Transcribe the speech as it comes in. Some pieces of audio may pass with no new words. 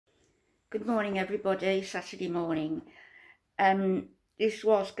Good morning, everybody. Saturday morning. This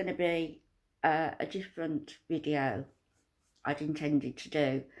was going to be a different video I'd intended to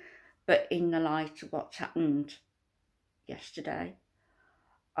do, but in the light of what's happened yesterday,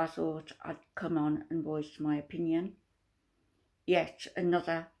 I thought I'd come on and voice my opinion. Yet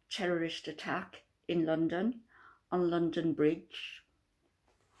another terrorist attack in London, on London Bridge.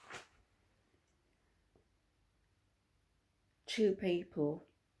 2 people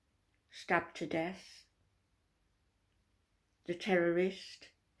stabbed to death. The terrorist,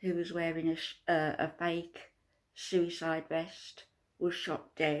 who was wearing a fake suicide vest, was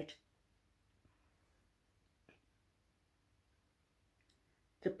shot dead.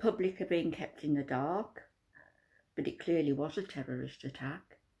 The public are being kept in the dark, but it clearly was a terrorist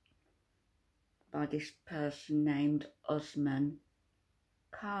attack by this person named Usman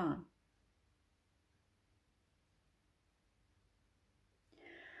Khan.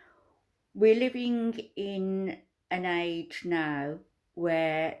 We're living in an age now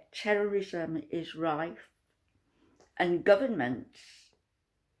where terrorism is rife and governments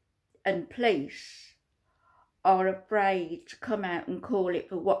and police are afraid to come out and call it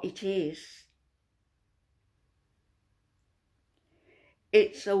for what it is.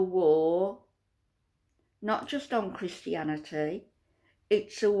 It's a war not just on Christianity,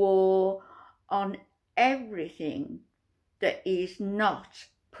 it's a war on everything that is not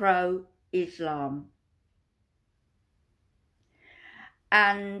pro-Islam.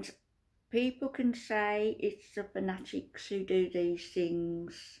 And people can say it's the fanatics who do these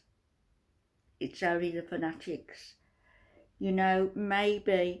things. It's only the fanatics. You know,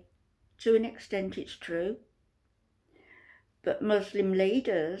 maybe to an extent it's true. But Muslim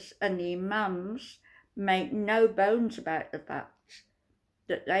leaders and the imams make no bones about the fact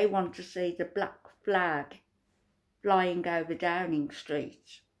that they want to see the black flag flying over Downing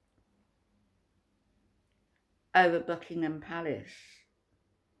Street, over Buckingham Palace.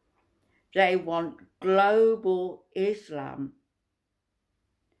 They want global Islam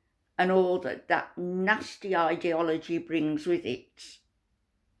and all that nasty ideology brings with it.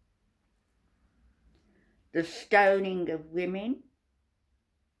 The stoning of women,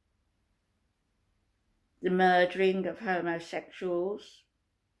 the murdering of homosexuals,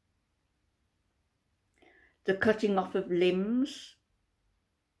 the cutting off of limbs.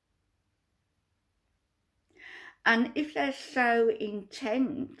 And if they're so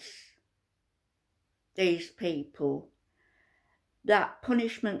intense, these people, that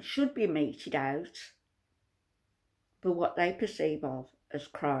punishment should be meted out for what they perceive of as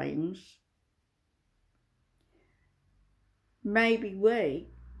crimes, maybe we,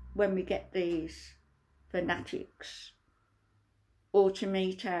 when we get these fanatics, ought to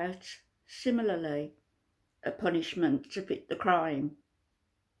mete out similarly a punishment to fit the crime.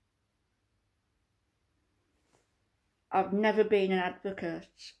 I've never been an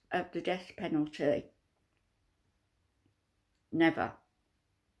advocate of the death penalty. Never.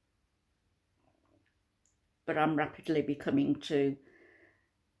 But I'm rapidly becoming to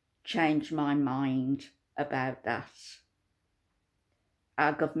change my mind about that.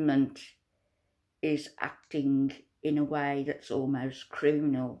 Our government is acting in a way that's almost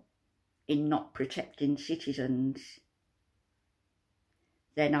criminal in not protecting citizens.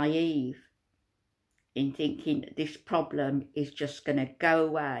 They're naive in thinking that this problem is just going to go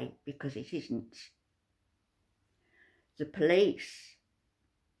away, because it isn't. The police,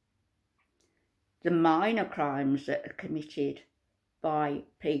 the minor crimes that are committed by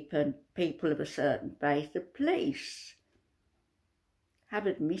people of a certain faith, the police have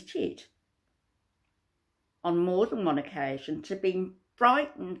admitted on more than one occasion to being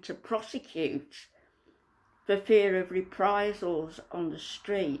frightened to prosecute for fear of reprisals on the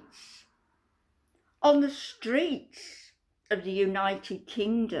streets. On the streets of the United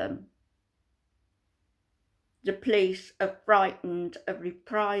Kingdom, the police are frightened of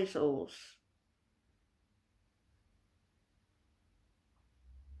reprisals.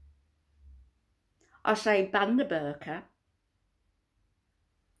 I say ban the burqa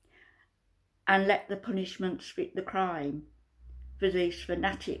and let the punishments fit the crime for these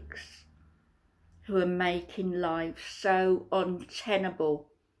fanatics who are making life so untenable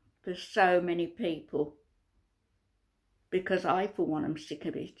for so many people, because I, for one, am sick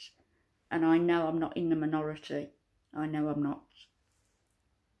of it, and I know I'm not in the minority. I know I'm not.